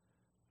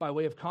 By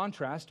way of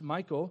contrast,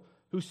 Michael,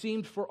 who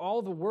seemed for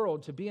all the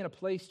world to be in a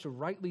place to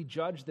rightly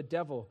judge the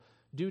devil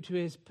due to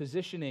his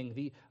positioning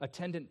the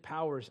attendant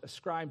powers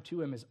ascribed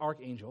to him as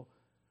archangel,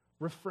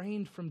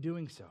 refrained from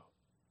doing so,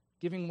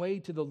 giving way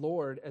to the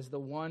Lord as the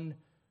one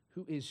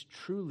who is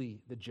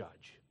truly the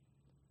judge.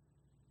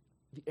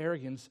 The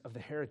arrogance of the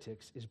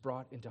heretics is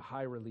brought into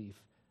high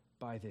relief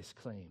by this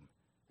claim."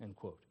 End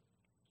quote.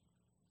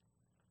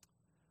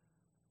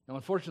 Now,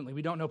 unfortunately,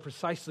 we don't know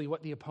precisely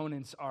what the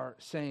opponents are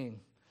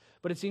saying,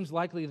 but it seems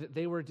likely that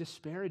they were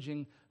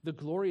disparaging the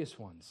glorious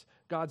ones,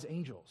 God's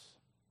angels.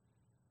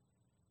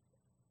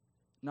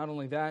 Not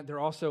only that, they're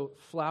also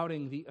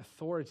flouting the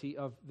authority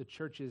of the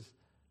church's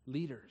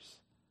leaders,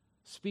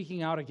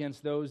 speaking out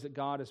against those that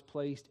God has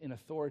placed in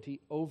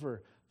authority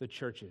over the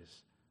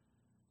churches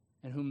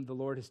and whom the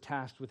Lord has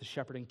tasked with the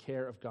shepherding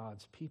care of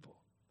God's people.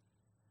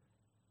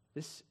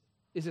 This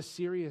is a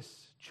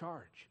serious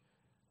charge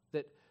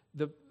that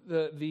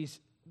these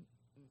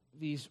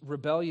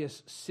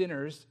rebellious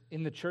sinners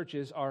in the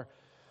churches are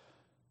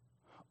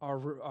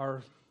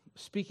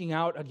speaking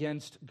out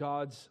against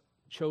God's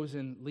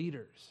chosen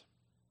leaders.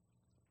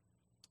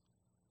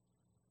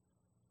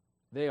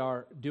 They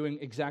are doing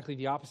exactly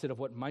the opposite of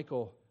what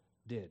Michael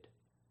did.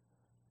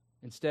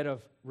 Instead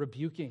of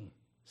rebuking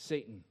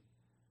Satan,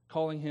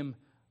 calling him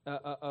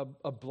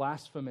a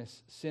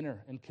blasphemous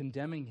sinner and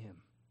condemning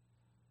him,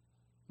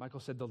 Michael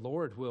said, "The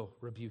Lord will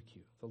rebuke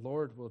you. The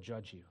Lord will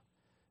judge you."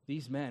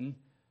 These men,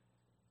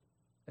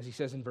 as he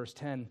says in verse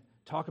 10,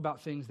 talk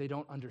about things they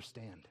don't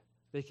understand.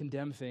 They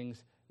condemn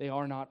things they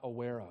are not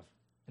aware of,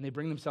 and they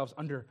bring themselves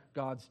under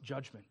God's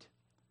judgment.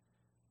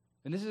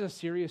 And this is a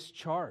serious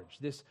charge,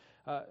 this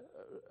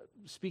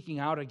speaking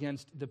out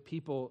against the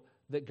people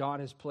that God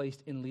has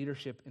placed in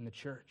leadership in the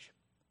church.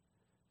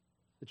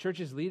 The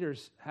church's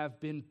leaders have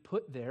been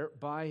put there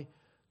by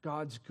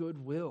God's good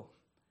will,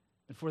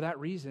 and for that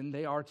reason,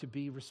 they are to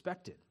be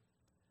respected.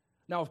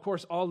 Now, of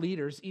course, all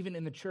leaders, even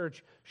in the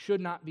church,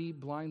 should not be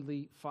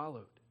blindly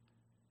followed,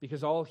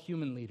 because all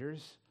human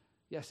leaders,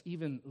 yes,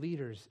 even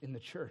leaders in the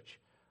church,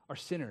 are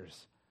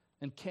sinners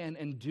and can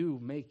and do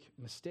make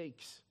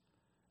mistakes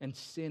and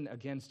sin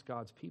against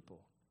God's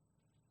people.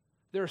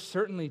 There are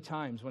certainly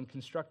times when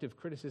constructive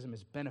criticism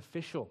is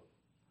beneficial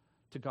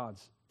to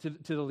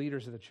the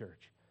leaders of the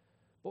church.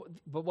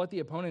 But what the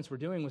opponents were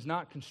doing was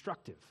not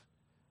constructive.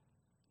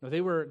 No,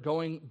 they were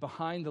going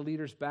behind the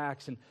leaders'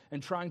 backs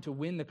and trying to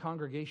win the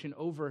congregation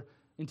over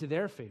into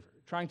their favor,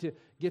 trying to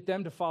get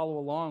them to follow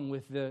along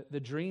with the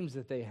dreams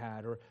that they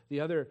had or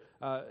the other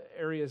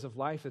areas of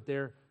life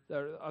that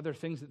other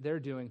things that they're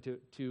doing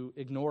to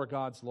ignore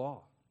God's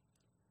law.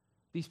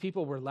 These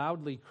people were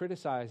loudly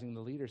criticizing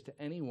the leaders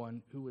to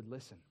anyone who would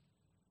listen.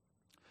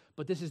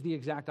 But this is the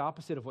exact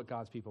opposite of what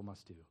God's people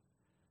must do.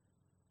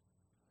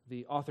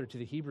 The author to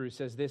the Hebrews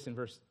says this in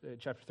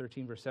chapter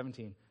 13, verse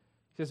 17.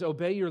 He says,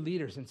 "Obey your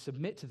leaders and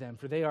submit to them,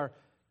 for they are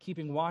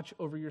keeping watch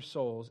over your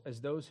souls as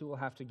those who will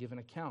have to give an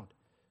account.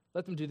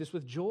 Let them do this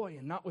with joy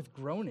and not with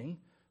groaning,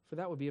 for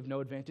that would be of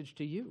no advantage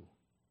to you.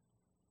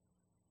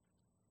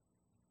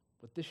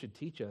 What this should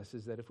teach us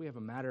is that if we have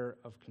a matter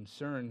of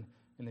concern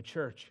in the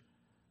church,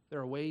 there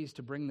are ways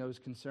to bring those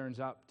concerns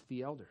up to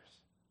the elders.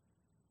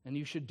 And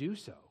you should do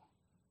so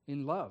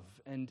in love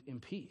and in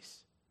peace.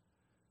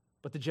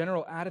 But the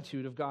general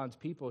attitude of God's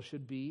people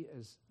should be,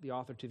 as the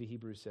author to the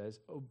Hebrews says,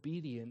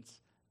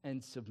 obedience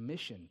and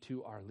submission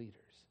to our leaders.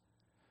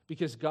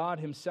 Because God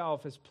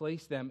himself has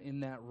placed them in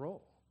that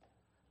role.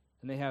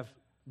 And they have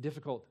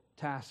difficult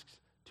tasks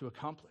to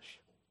accomplish.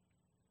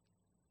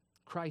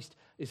 Christ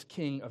is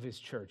king of his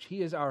church.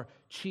 He is our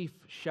chief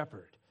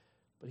shepherd.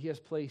 But he has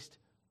placed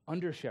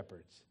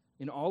under-shepherds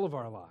in all of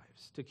our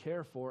lives to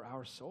care for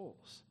our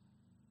souls.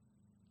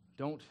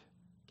 Don't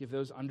give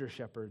those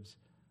under-shepherds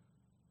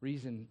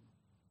reason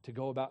to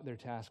go about their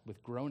task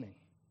with groaning,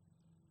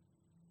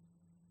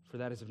 for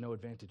that is of no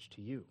advantage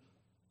to you,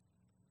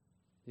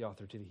 the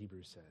author to the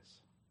Hebrews says.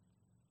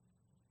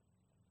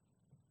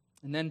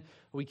 And then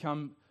we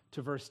come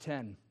to verse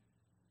 10.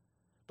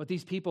 But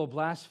these people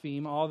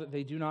blaspheme all that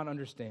they do not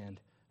understand,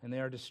 and they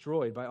are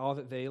destroyed by all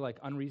that they, like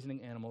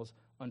unreasoning animals,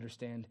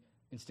 understand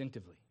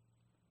instinctively.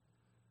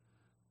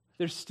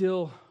 There's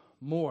still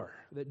more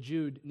that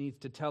Jude needs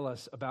to tell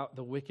us about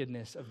the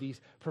wickedness of these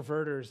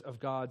perverters of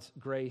God's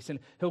grace. And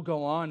he'll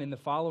go on in the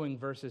following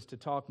verses to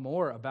talk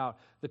more about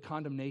the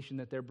condemnation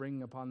that they're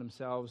bringing upon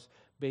themselves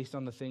based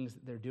on the things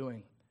that they're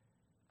doing.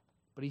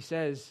 But he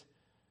says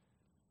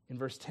in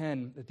verse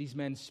 10 that these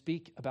men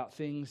speak about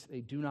things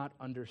they do not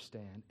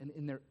understand, and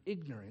in their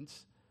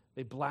ignorance,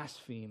 they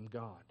blaspheme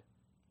God.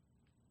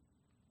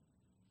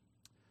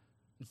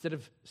 Instead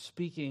of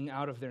speaking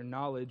out of their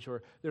knowledge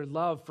or their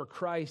love for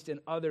Christ and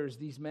others,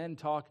 these men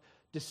talk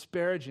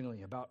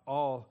disparagingly about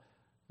all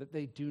that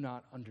they do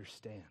not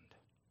understand.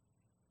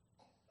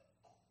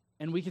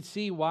 And we could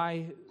see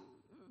why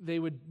they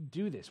would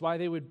do this, why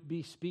they would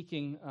be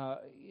speaking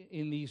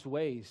in these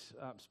ways,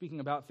 speaking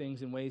about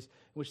things in ways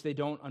in which they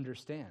don't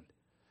understand.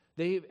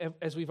 They,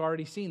 as we've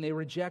already seen, they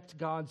reject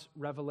God's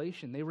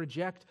revelation. They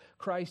reject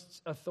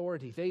Christ's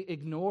authority. They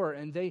ignore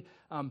and they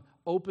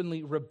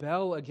openly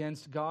rebel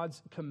against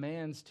God's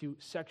commands to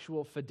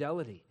sexual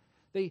fidelity.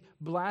 They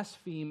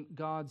blaspheme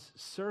God's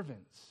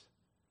servants.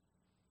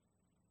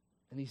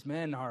 And these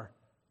men are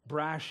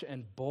brash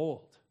and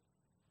bold,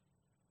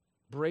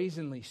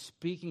 brazenly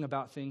speaking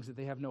about things that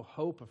they have no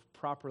hope of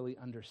properly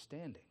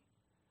understanding.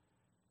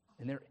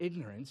 And their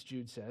ignorance,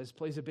 Jude says,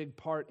 plays a big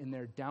part in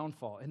their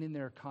downfall and in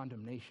their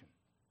condemnation.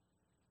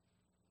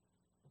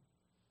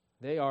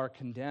 They are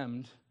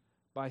condemned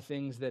by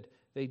things that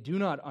they do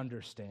not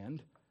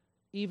understand,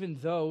 even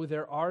though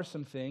there are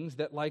some things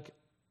that, like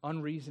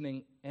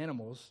unreasoning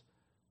animals,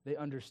 they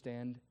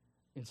understand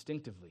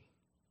instinctively.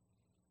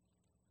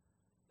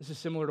 This is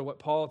similar to what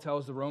Paul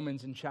tells the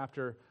Romans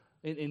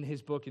in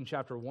his book in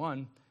chapter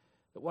 1,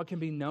 that what can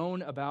be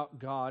known about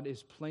God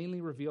is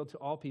plainly revealed to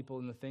all people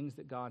in the things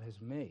that God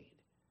has made.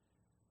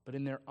 But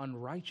in their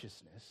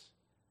unrighteousness,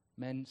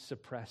 men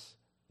suppress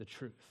the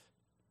truth.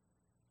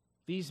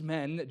 These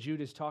men that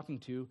Jude is talking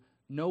to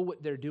know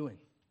what they're doing.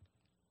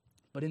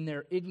 But in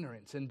their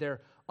ignorance and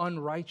their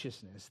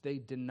unrighteousness, they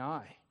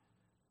deny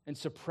and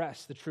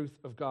suppress the truth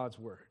of God's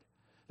word.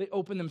 They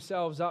open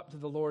themselves up to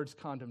the Lord's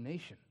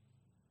condemnation.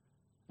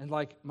 And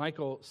like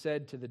Michael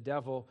said to the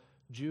devil,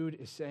 Jude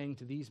is saying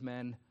to these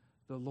men,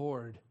 the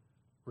Lord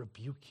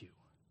rebuke you.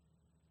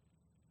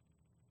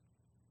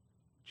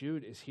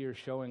 Jude is here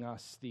showing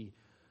us the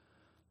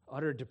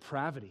utter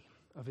depravity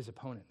of his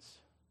opponents.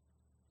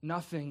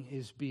 Nothing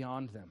is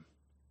beyond them.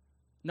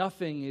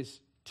 Nothing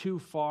is too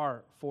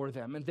far for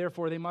them, and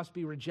therefore they must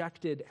be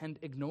rejected and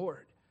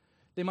ignored.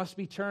 They must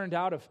be turned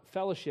out of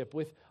fellowship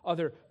with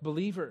other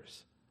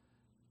believers.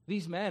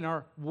 These men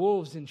are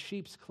wolves in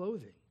sheep's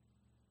clothing,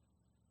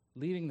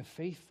 leading the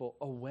faithful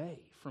away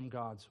from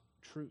God's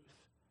truth.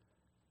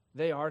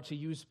 They are, to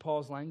use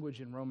Paul's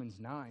language in Romans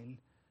 9,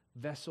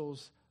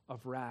 vessels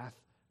of wrath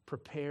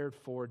prepared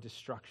for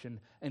destruction,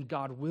 and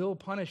God will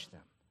punish them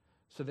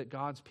so that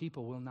God's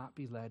people will not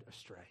be led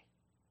astray.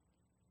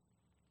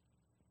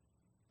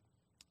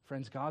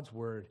 Friends, God's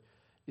word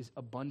is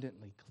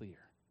abundantly clear,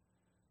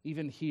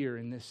 even here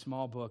in this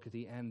small book at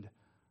the end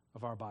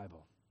of our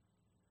Bible.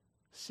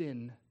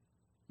 Sin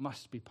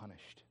must be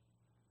punished.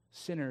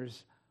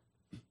 Sinners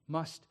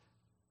must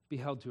be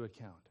held to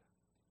account.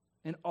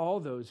 And all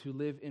those who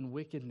live in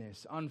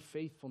wickedness,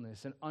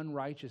 unfaithfulness, and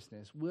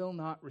unrighteousness will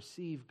not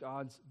receive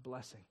God's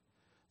blessing.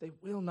 They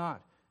will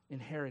not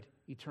inherit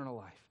eternal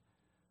life,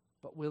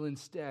 but will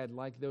instead,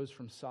 like those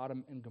from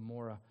Sodom and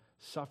Gomorrah,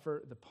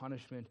 suffer the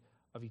punishment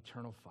of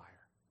eternal fire.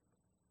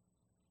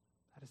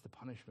 That is the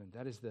punishment.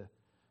 That is the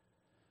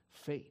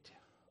fate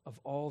of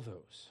all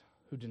those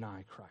who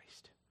deny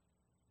Christ.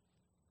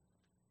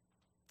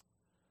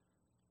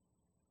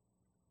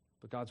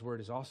 But God's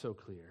word is also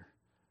clear,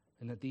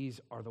 and that these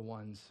are the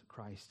ones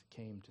Christ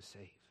came to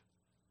save.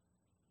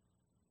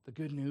 The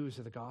good news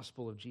of the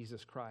gospel of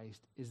Jesus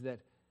Christ is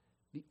that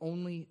the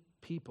only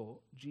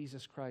people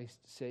Jesus Christ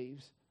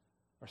saves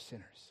are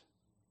sinners.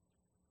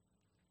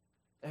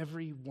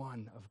 Every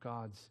one of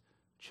God's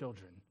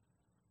children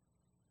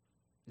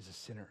is a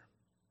sinner,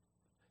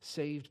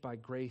 saved by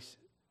grace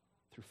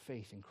through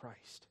faith in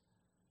Christ.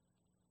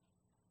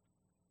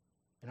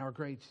 And our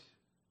great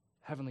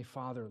Heavenly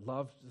Father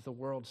loved the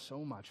world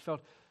so much,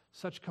 felt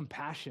such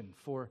compassion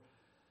for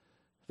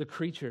the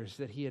creatures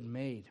that he had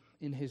made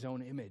in his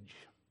own image,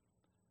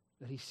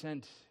 that he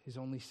sent his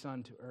only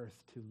Son to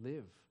earth to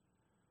live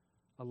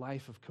a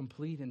life of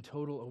complete and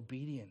total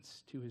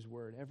obedience to his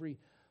word. Every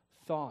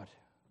thought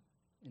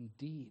and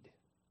deed,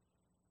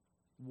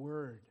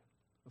 word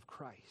of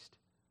Christ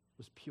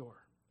was pure,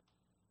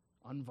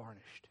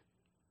 unvarnished,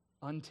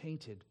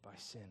 untainted by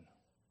sin.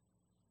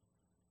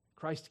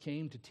 Christ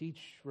came to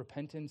teach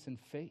repentance and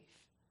faith,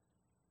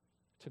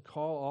 to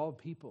call all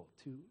people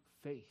to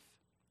faith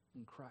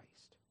in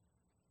Christ.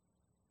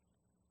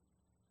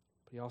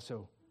 But he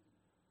also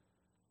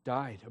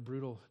died a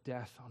brutal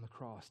death on the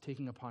cross,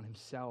 taking upon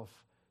himself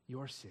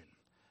your sin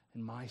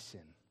and my sin.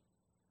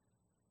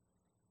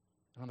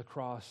 And on the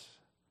cross,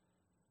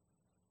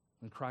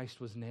 when Christ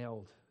was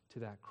nailed to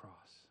that cross,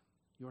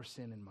 your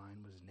sin and mine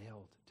was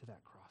nailed to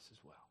that cross as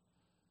well.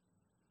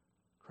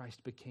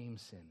 Christ became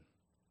sin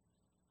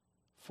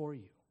for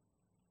you,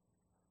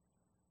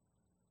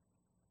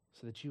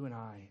 so that you and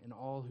I and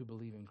all who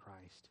believe in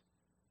Christ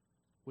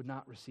would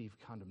not receive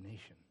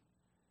condemnation,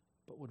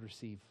 but would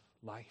receive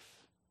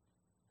life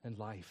and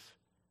life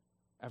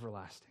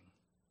everlasting.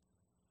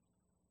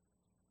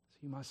 So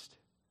you must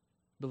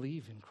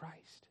believe in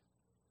Christ,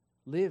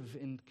 live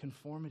in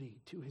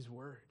conformity to his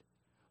word,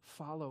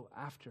 follow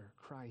after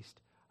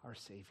Christ our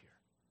Savior.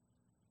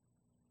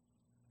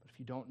 But if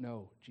you don't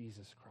know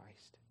Jesus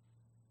Christ,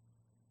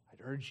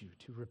 I'd urge you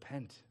to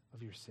repent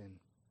of your sin.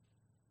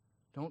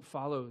 Don't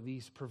follow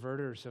these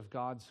perverters of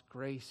God's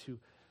grace who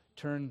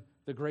turn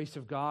the grace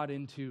of God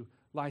into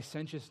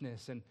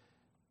licentiousness and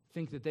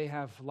think that they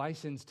have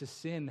license to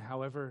sin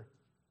however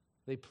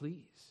they please.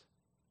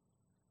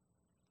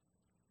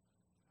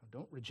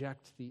 Don't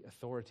reject the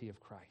authority of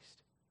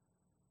Christ.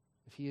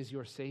 If he is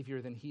your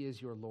Savior, then he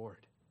is your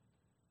Lord.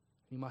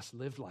 You must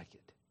live like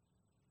it.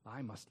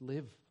 I must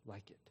live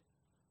like it.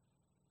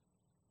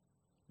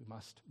 We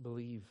must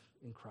believe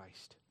in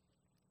Christ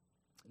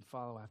and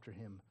follow after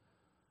him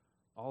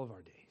all of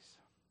our days.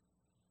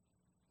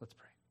 Let's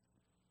pray.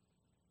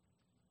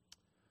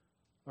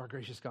 Our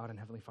gracious God and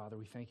Heavenly Father,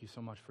 we thank you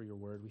so much for your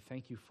word. We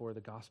thank you for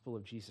the gospel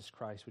of Jesus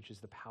Christ, which is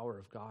the power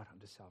of God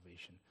unto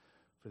salvation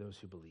for those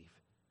who believe.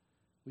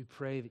 We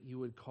pray that you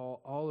would call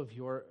all of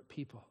your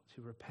people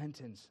to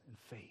repentance and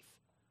faith,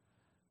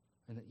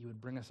 and that you would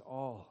bring us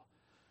all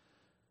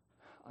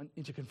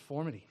into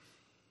conformity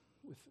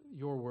with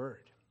your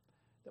word,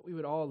 that we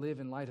would all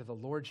live in light of the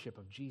lordship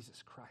of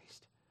Jesus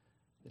Christ,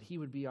 that he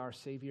would be our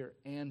Savior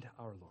and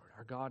our Lord,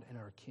 our God and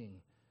our King,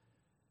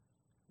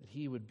 that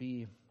he would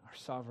be our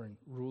sovereign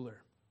ruler.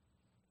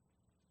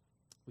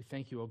 We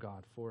thank you, O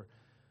God, for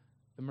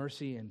the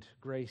mercy and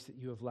grace that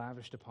you have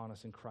lavished upon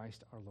us in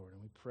Christ our Lord,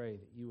 and we pray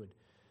that you would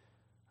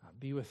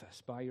be with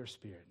us by your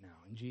Spirit now.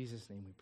 In Jesus' name we pray.